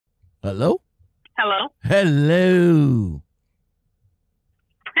Hello? Hello. Hello.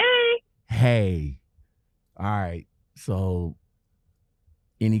 Hey. Hey. All right. So,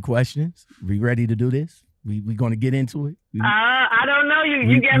 any questions? We ready to do this? We going to get into it? I don't know.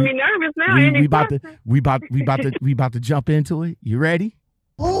 You get me nervous now. We about to jump into it. You ready?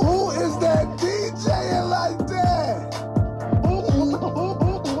 Who is that DJing like that?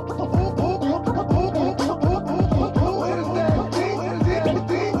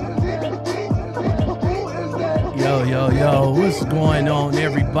 Yo, what's going on,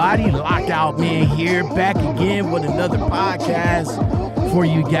 everybody? Lockoutmen here, back again with another podcast for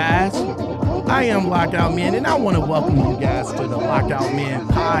you guys. I am Lockoutmen, and I want to welcome you guys to the Lockoutmen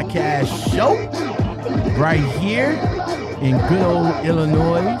Podcast show right here in good old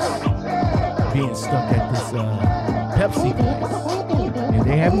Illinois, being stuck at this Pepsi place. And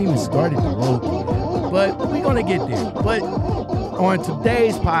they haven't even started the local yet, but we're going to get there. But on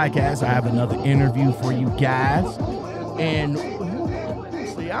today's podcast, I have another interview for you guys. And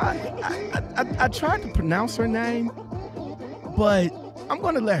see, I tried to pronounce her name, but I'm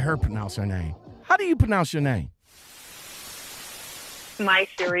going to let her pronounce her name. How do you pronounce your name? My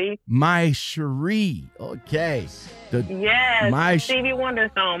Cherie. My Cherie. Okay. Yes. Stevie Wonder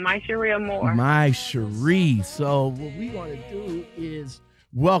song, My Cherie Amore. My Cherie. So what we're going to do is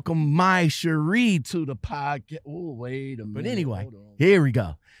welcome My Cherie to the podcast. Oh, wait a minute. But anyway, here we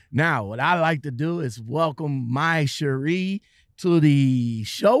go. Now, what I like to do is welcome My Cherie to the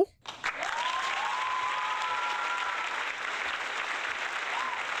show.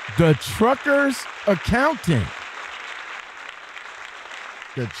 The Trucker's Accountant.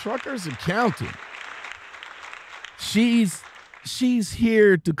 The Trucker's Accountant. She's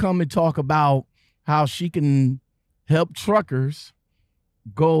here to come and talk about how she can help truckers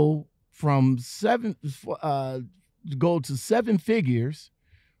go to seven figures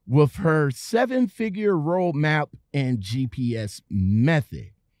with her 7-figure roadmap and GPS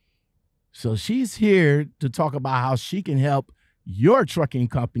method. So she's here to talk about how she can help your trucking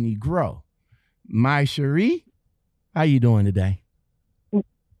company grow. My Cherie, how you doing today?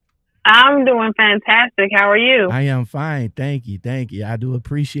 I'm doing fantastic. How are you? I am fine. Thank you. I do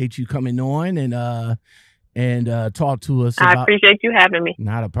appreciate you coming on and talk to us. I appreciate you having me.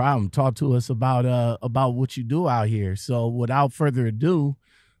 Not a problem. Talk to us about what you do out here. So without further ado,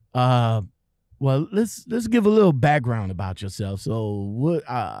 well, let's give a little background about yourself. So what,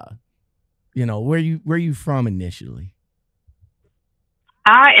 where you from initially?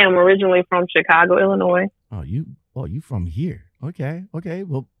 I am originally from Chicago, Illinois. Oh, you from here? Okay.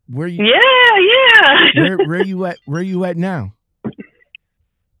 Well, where you? Yeah. Where you at now?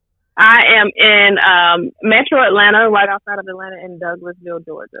 I am in Metro Atlanta, right outside of Atlanta, in Douglasville,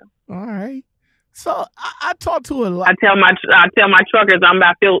 Georgia. All right. So I talk to a lot. I tell my truckers I'm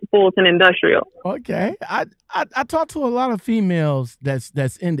about Fulton Industrial. Okay. I talk to a lot of females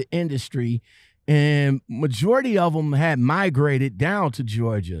that's in the industry, and majority of them had migrated down to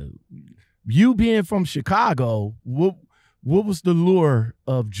Georgia. You being from Chicago, what was the lure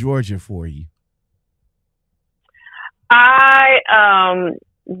of Georgia for you?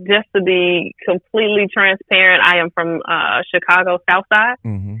 Just to be completely transparent, I am from Chicago South Side.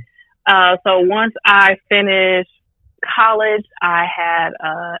 Mm-hmm. So once I finished college, I had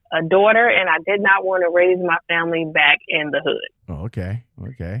a daughter, and I did not want to raise my family back in the hood. Oh, okay.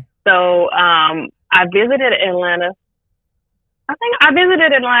 So I visited Atlanta. I think I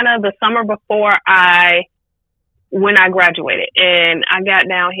visited Atlanta the summer before when I graduated, and I got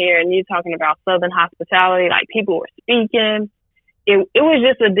down here, and you're talking about Southern hospitality, like people were speaking. It was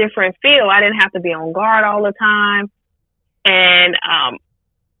just a different feel. I didn't have to be on guard all the time. And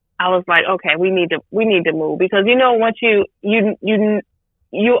I was like, okay, we need to move, because once you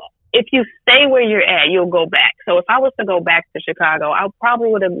if you stay where you're at, you'll go back. So if I was to go back to Chicago, I probably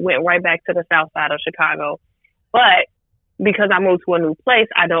would have went right back to the south side of Chicago. But because I moved to a new place,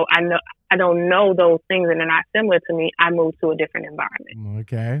 I don't know those things, and they're not similar to me. I moved to a different environment.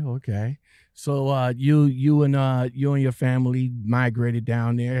 Okay. So you and your family migrated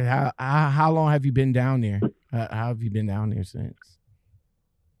down there. How long have you been down there? How have you been down there since?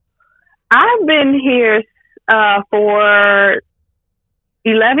 I've been here for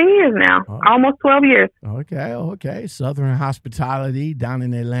 11 years now, almost 12 years. Okay. Southern hospitality down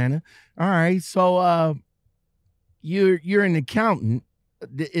in Atlanta. All right. So you're an accountant.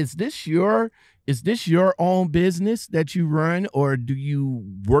 Is this your own business that you run, or do you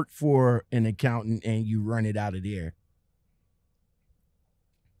work for an accountant and you run it out of there?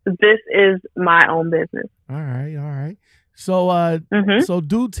 This is my own business. All right. So so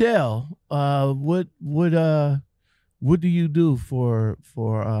do tell, what do you do for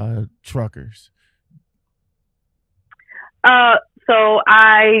truckers? So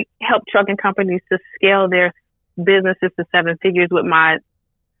I help trucking companies to scale their businesses to 7 figures with my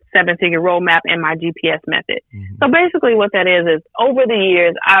 7-figure roadmap and my GPS method. Mm-hmm. So basically what that is over the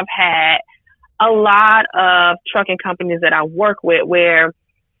years, I've had a lot of trucking companies that I work with where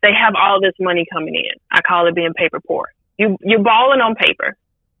they have all this money coming in. I call it being paper poor. You're balling on paper,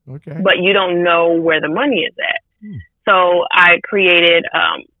 okay, but you don't know where the money is at. So I created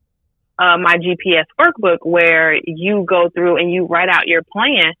my GPS workbook where you go through and you write out your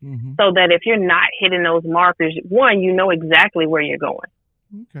plan so that if you're not hitting those markers, one, you know exactly where you're going.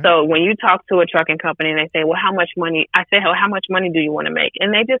 Okay. So when you talk to a trucking company and they say, well, how much money? I say, how much money do you want to make?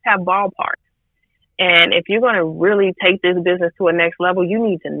 And they just have ballpark. And if you're going to really take this business to a next level, you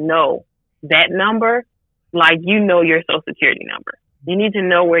need to know that number, like you know your Social Security number. You need to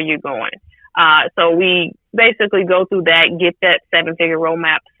know where you're going. So we basically go through that, get that 7-figure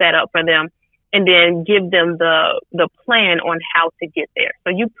roadmap set up for them, and then give them the plan on how to get there. So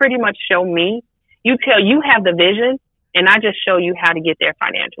you pretty much show me, you have the vision, and I just show you how to get there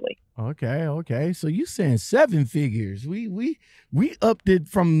financially. Okay. So you saying 7 figures? We upped it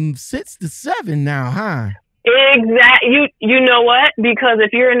from 6 to 7 now, huh? Exactly. You know what? Because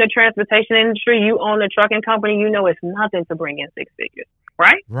if you're in the transportation industry, you own a trucking company, you know it's nothing to bring in 6 figures,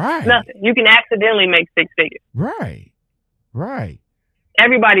 right? Right. Nothing. You can accidentally make 6 figures. Right.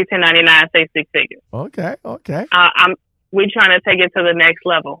 Everybody 1099 say 6 figures. Okay. We're trying to take it to the next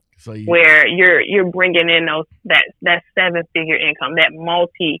level, so where you're bringing in that 7-figure income, that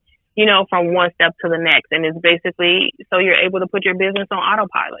multi, from one step to the next, and it's basically so you're able to put your business on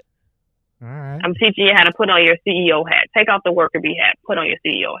autopilot. All right. I'm teaching you how to put on your CEO hat. Take off the worker bee hat. Put on your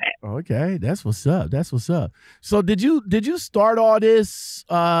CEO hat. Okay, that's what's up. So did you start all this?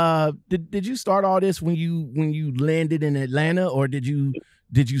 Did you start all this when you landed in Atlanta, or did you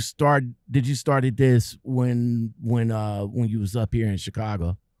started this when you was up here in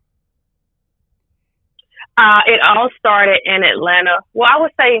Chicago? It all started in Atlanta. Well, I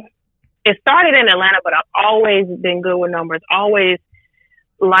would say it started in Atlanta, but I've always been good with numbers. Always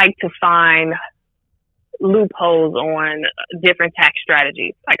like to find loopholes on different tax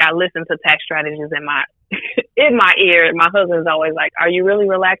strategies. Like I listen to tax strategies in my ear. My husband's always like, "Are you really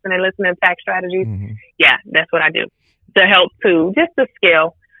relaxing and listening to tax strategies?" Mm-hmm. Yeah, that's what I do to help just to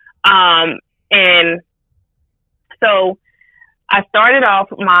scale. And so I started off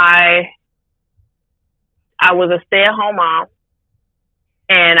I was a stay-at-home mom,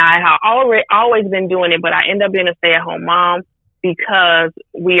 and I have always been doing it, but I ended up being a stay-at-home mom because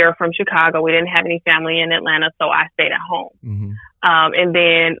we are from Chicago. We didn't have any family in Atlanta, so I stayed at home. Mm-hmm. And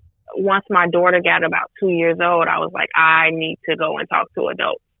then once my daughter got about 2 years old, I was like, I need to go and talk to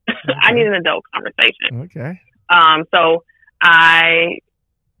adults. Okay. I need an adult conversation. Okay. So I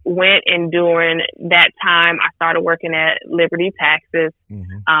went, and during that time, I started working at Liberty Taxes,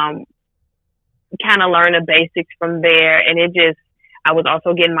 kind of learned the basics from there. And I was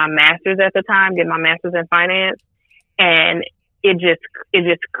also getting my master's at the time, getting my master's in finance. And it just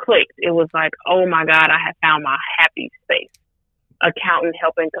clicked. It was like, oh my God, I had found my happy space. Accountant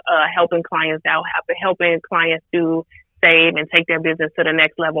helping clients out, helping clients to save and take their business to the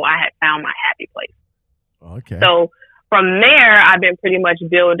next level. I had found my happy place. Okay. So from there, I've been pretty much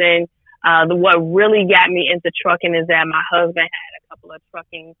building. What really got me into trucking is that my husband had a couple of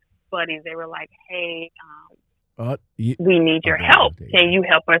trucking buddies. They were like, hey, we need your help. Can you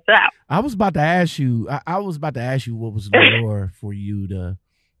help us out? I was about to ask you. I was about to ask you what was the door for you to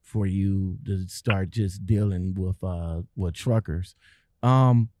start just dealing with truckers.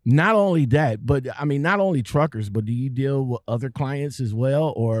 Not only that, but I mean, not only truckers, but do you deal with other clients as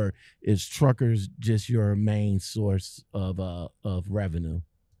well, or is truckers just your main source of revenue?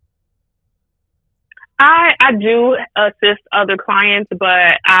 I do assist other clients,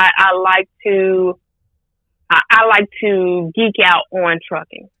 but I like to geek out on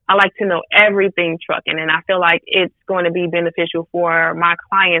trucking. I like to know everything trucking, and I feel like it's going to be beneficial for my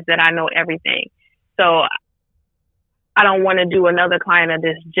clients that I know everything. So I don't want to do another client a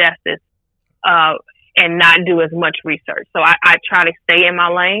disjustice and not do as much research. So I try to stay in my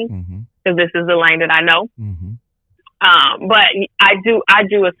lane because this is the lane that I know. But I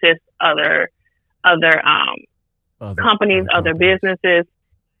do assist other companies, other businesses,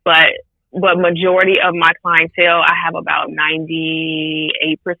 but majority of my clientele, I have about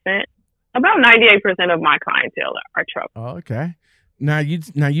 98%. About 98% of my clientele are truckers. Oh, okay. Now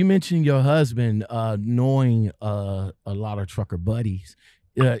you mentioned your husband knowing a lot of trucker buddies.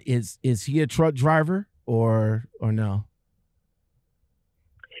 Is he a truck driver or no?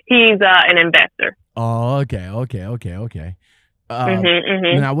 He's an investor. Oh, okay.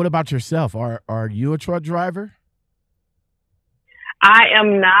 Now, what about yourself? Are you a truck driver? I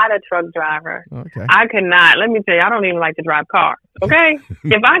am not a truck driver. Okay. I could not. Let me tell you, I don't even like to drive cars. Okay?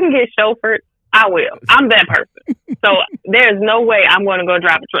 If I can get chauffeured, I will. I'm that person. So there's no way I'm going to go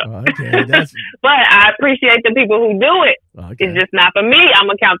drive a truck. Okay, but I appreciate the people who do it. Okay. It's just not for me. I'm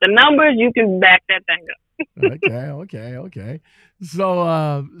going to count the numbers. You can back that thing up. Okay.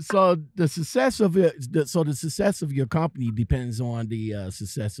 So the success of your company depends on the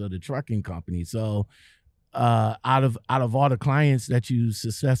success of the trucking company. So out of all the clients that you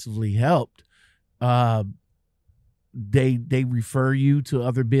successfully helped, they refer you to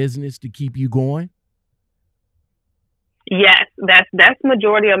other business to keep you going? Yes, that's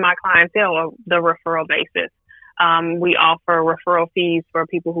majority of my clientele, the referral basis. We offer referral fees for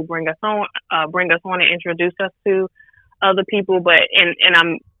people who bring us on and introduce us to other people. But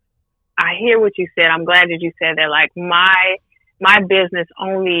I hear what you said. I'm glad that you said that. Like my business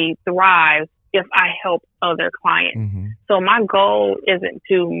only thrives if I help other clients. Mm-hmm. So my goal isn't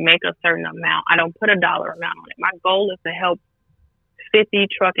to make a certain amount. I don't put a dollar amount on it. My goal is to help 50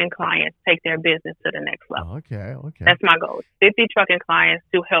 trucking clients take their business to the next level. Okay. That's my goal. 50 trucking clients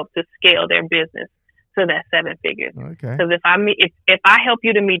to help to scale their business to that 7 figures. Okay. Because if I help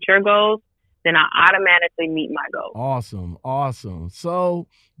you to meet your goals, then I automatically meet my goals. Awesome. So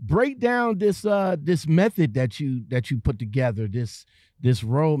break down this method that you put together, this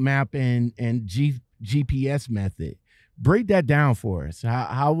roadmap and GPS method. Break that down for us.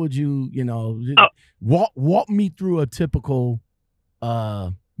 How would you walk me through a typical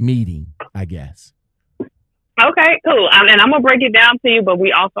meeting, I guess. Okay, cool. And I'm gonna break it down to you, but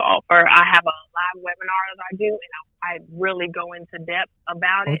we also offer. I have a live webinar that I do, and I really go into depth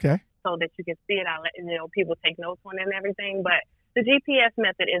about it, so that you can see it. I let people take notes on it and everything. But the GPS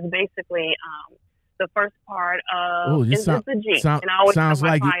method is basically the first part of is the G. And I always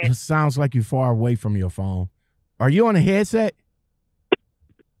sounds like you're far away from your phone. Are you on a headset?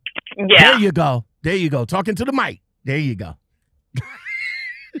 Yeah. There you go. Talking to the mic. There you go.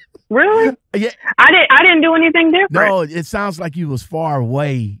 Really? Yeah. I didn't do anything different. No, it sounds like you was far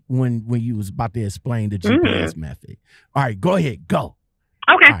away when you was about to explain the GPS method. All right, go ahead. Go.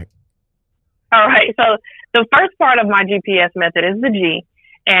 Okay. All right. So the first part of my GPS method is the G.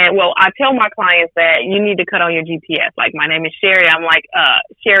 And I tell my clients that you need to cut on your GPS. Like, my name is Sherry. I'm like,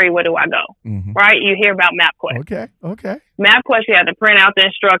 Sherry, where do I go? Mm-hmm. Right? You hear about MapQuest. Okay. MapQuest, you have to print out the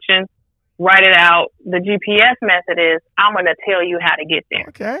instructions, write it out. The GPS method is, I'm going to tell you how to get there.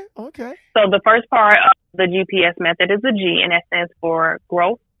 Okay. So the first part of the GPS method is the G, and that stands for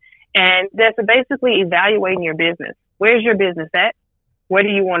growth. And that's basically evaluating your business. Where's your business at? Where do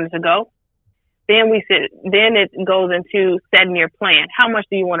you want it to go? Then it goes into setting your plan. How much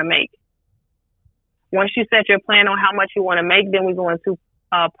do you want to make? Once you set your plan on how much you want to make, then we go into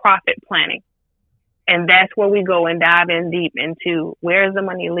profit planning. And that's where we go and dive in deep into where is the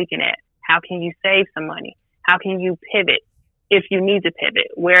money leaking at? How can you save some money? How can you pivot if you need to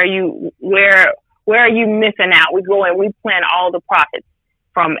pivot? Where are you missing out? We go and we plan all the profits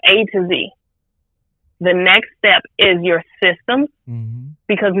from A to Z. The next step is your systems,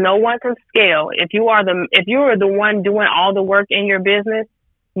 because no one can scale. If you are the one doing all the work in your business,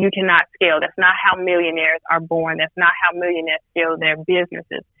 you cannot scale. That's not how millionaires are born. That's not how millionaires scale their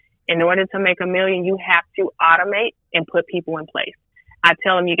businesses. In order to make $1 million, you have to automate and put people in place. I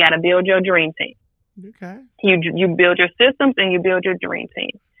tell them you got to build your dream team. Okay. You build your systems and you build your dream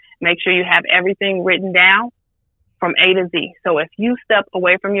team. Make sure you have everything written down from A to Z. So if you step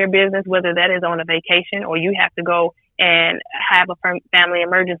away from your business, whether that is on a vacation or you have to go and have a family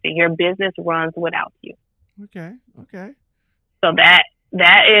emergency, your business runs without you. Okay. So that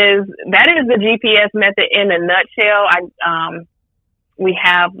is the GPS method in a nutshell. I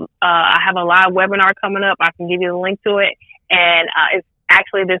have a live webinar coming up. I can give you the link to it, and it's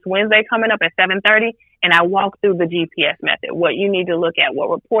actually this Wednesday coming up at 7:30. And I walk through the GPS method, what you need to look at, what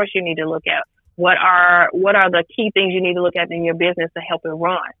reports you need to look at. What are the key things you need to look at in your business to help it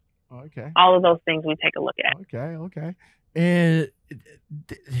run? Okay. All of those things we take a look at. Okay. And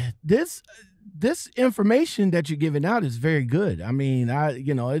this information that you're giving out is very good. I mean,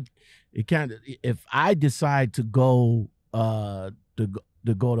 it kind of, if I decide to go the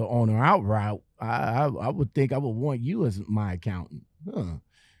owner out route, I would think I would want you as my accountant.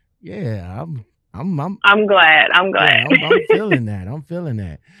 Yeah, I'm glad. Yeah, I'm feeling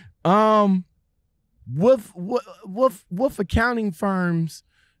that. With accounting firms,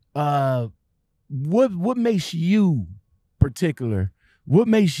 what makes you particular? What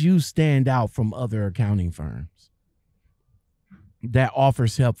makes you stand out from other accounting firms that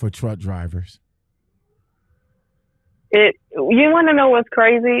offers help for truck drivers? You want to know what's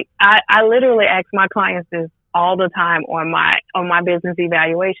crazy? I literally ask my clients this all the time on my business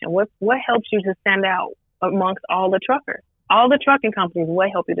evaluation. What helps you to stand out amongst all the truckers? All the trucking companies, what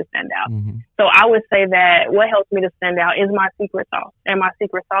helps you to stand out? Mm-hmm. So I would say that what helps me to stand out is my secret sauce. And my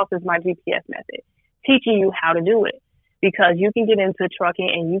secret sauce is my GPS method, teaching you how to do it. Because you can get into trucking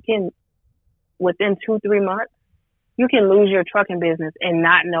and you can, within 2-3 months, you can lose your trucking business and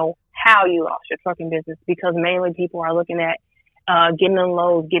not know how you lost your trucking business, because mainly people are looking at getting the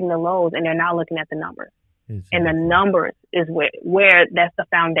lows, and they're not looking at the numbers. Exactly. And the numbers is where that's the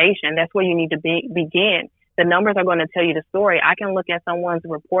foundation. That's where you need to begin. The numbers are going to tell you the story. I can look at someone's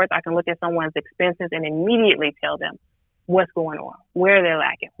reports. I can look at someone's expenses and immediately tell them what's going on, where they're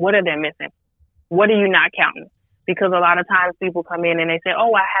lacking, what are they missing, what are you not counting? Because a lot of times people come in and they say,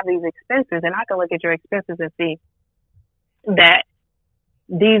 oh, I have these expenses, and I can look at your expenses and see that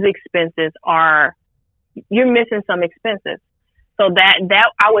these expenses you're missing some expenses. So that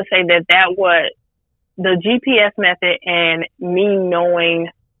I would say that what the GPS method and me knowing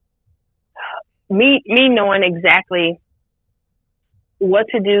exactly what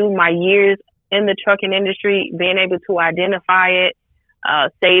to do, my years in the trucking industry, being able to identify it,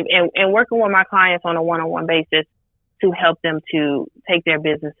 save, and working with my clients on a one-on-one basis to help them to take their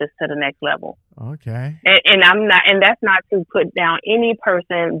businesses to the next level. Okay. And that's not to put down any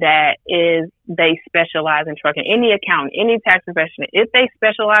person they specialize in trucking, any accountant, any tax professional. If they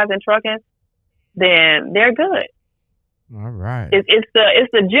specialize in trucking, then they're good. All right. It's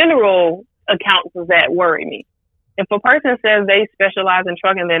the general accountants that worry me. If a person says they specialize in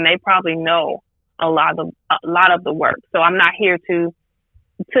trucking, then they probably know a lot of the work. So I'm not here to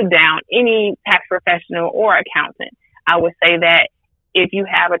down any tax professional or accountant. I would say that if you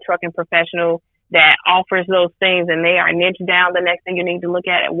have a trucking professional that offers those things and they are niched down, the next thing you need to look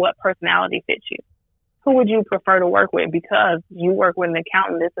at what personality fits you. Who would you prefer to work with? Because you work with an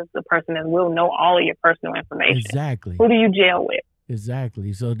accountant, this is the person that will know all of your personal information. Exactly. Who do you jail with?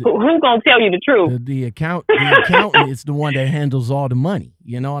 Exactly. So who's gonna tell you the truth? The accountant is the one that handles all the money.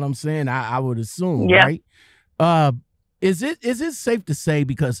 You know what I'm saying? I would assume, yeah. Right? Is it safe to say,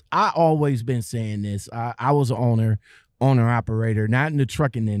 because I always been saying this, I was an owner operator, not in the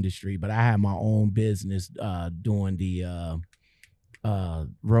trucking industry, but I had my own business doing the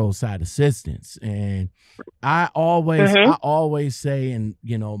roadside assistance, and I always say, and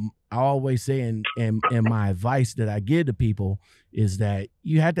I always say in my advice that I give to people is that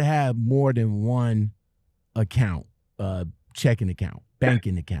you have to have more than one account, checking account,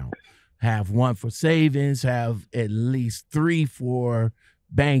 banking account. Have one for savings, have at least 3 for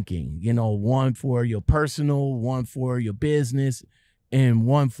banking, one for your personal, one for your business, and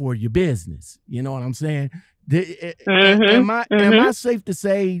one for your business. You know what I'm saying? Am I safe to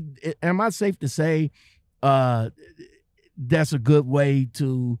say that's a good way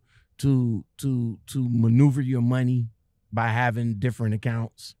to maneuver your money by having different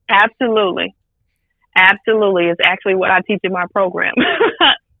accounts? Absolutely. It's actually what I teach in my program.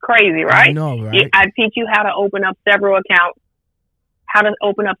 Crazy, right? I know, right? I teach you how to open up several accounts, and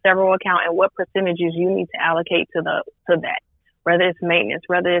what percentages you need to allocate to that. Whether it's maintenance,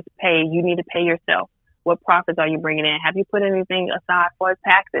 whether it's pay, you need to pay yourself. What profits are you bringing in? Have you put anything aside for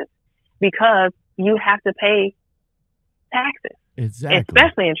taxes? Because you have to pay taxes. Exactly.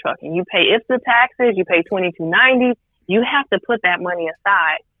 Especially in trucking. You pay IFTA taxes, you pay $22.90. You have to put that money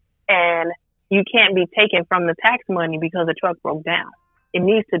aside, and you can't be taken from the tax money because the truck broke down. It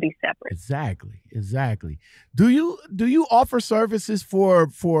needs to be separate. Exactly. Do you offer services for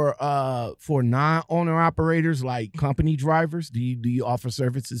non-owner operators like company drivers? Do you offer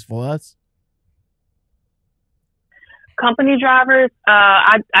services for us? Company drivers,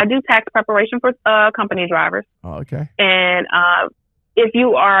 I do tax preparation for company drivers. Oh, okay. And if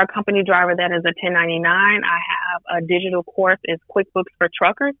you are a company driver that is a 1099, I have a digital course. It's QuickBooks for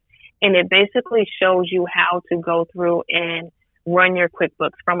truckers, and it basically shows you how to go through and run your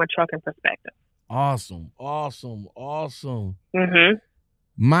QuickBooks from a trucking perspective. Awesome. Mm-hmm.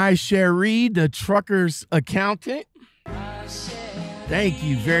 My Cherie, the trucker's accountant. Thank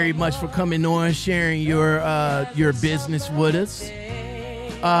you very much for coming on, sharing your business with us.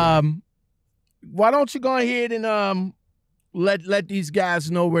 Why don't you go ahead and let these guys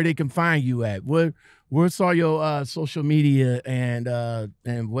know where they can find you at? Where's all your social media and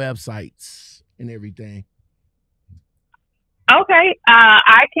websites and everything? Okay.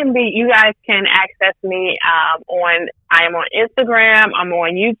 You guys can access me I am on Instagram, I'm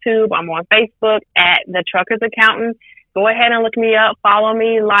on YouTube, I'm on Facebook at The Trucker's Accountant. Go ahead and look me up, follow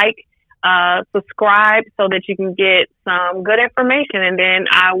me, subscribe so that you can get some good information. And then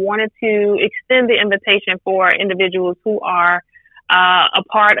I wanted to extend the invitation for individuals who are a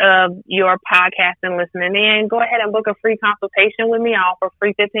part of your podcast and listening in. Go ahead and book a free consultation with me. I offer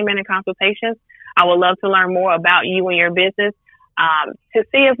free 15-minute consultations. I would love to learn more about you and your business to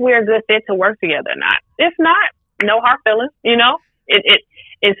see if we're a good fit to work together or not. If not, no hard feelings. You know,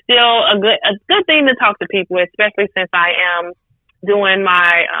 it's still a good thing to talk to people, especially since I am doing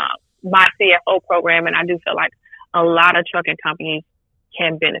my CFO program, and I do feel like a lot of trucking companies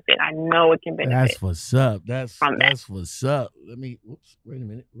can benefit. I know it can benefit. That's what's up. That's what's up. Wait a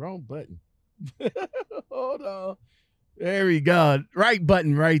minute. Wrong button. Hold on. There we go. Right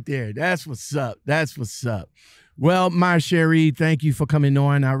button right there. That's what's up. That's what's up. Well, my Sherry, thank you for coming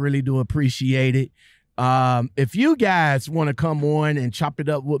on. I really do appreciate it. If you guys want to come on and chop it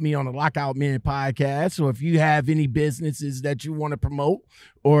up with me on the Lockoutmen Podcast, or if you have any businesses that you want to promote,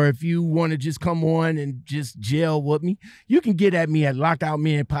 or if you want to just come on and just gel with me, you can get at me at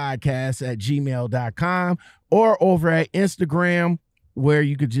lockoutmenpodcast@gmail.com or over at Instagram, where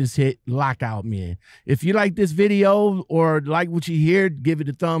you could just hit Lockoutmen. If you like this video or like what you hear, give it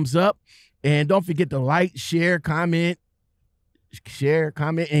a thumbs up. And don't forget to like, share, comment,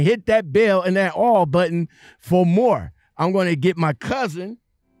 and hit that bell and that all button for more. I'm going to get my cousin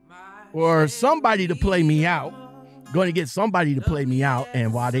or somebody to play me out. Going to get somebody to play me out.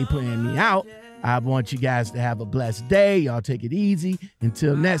 And while they playing me out, I want you guys to have a blessed day. Y'all take it easy.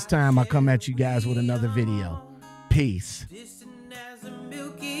 Until next time, I come at you guys with another video. Peace.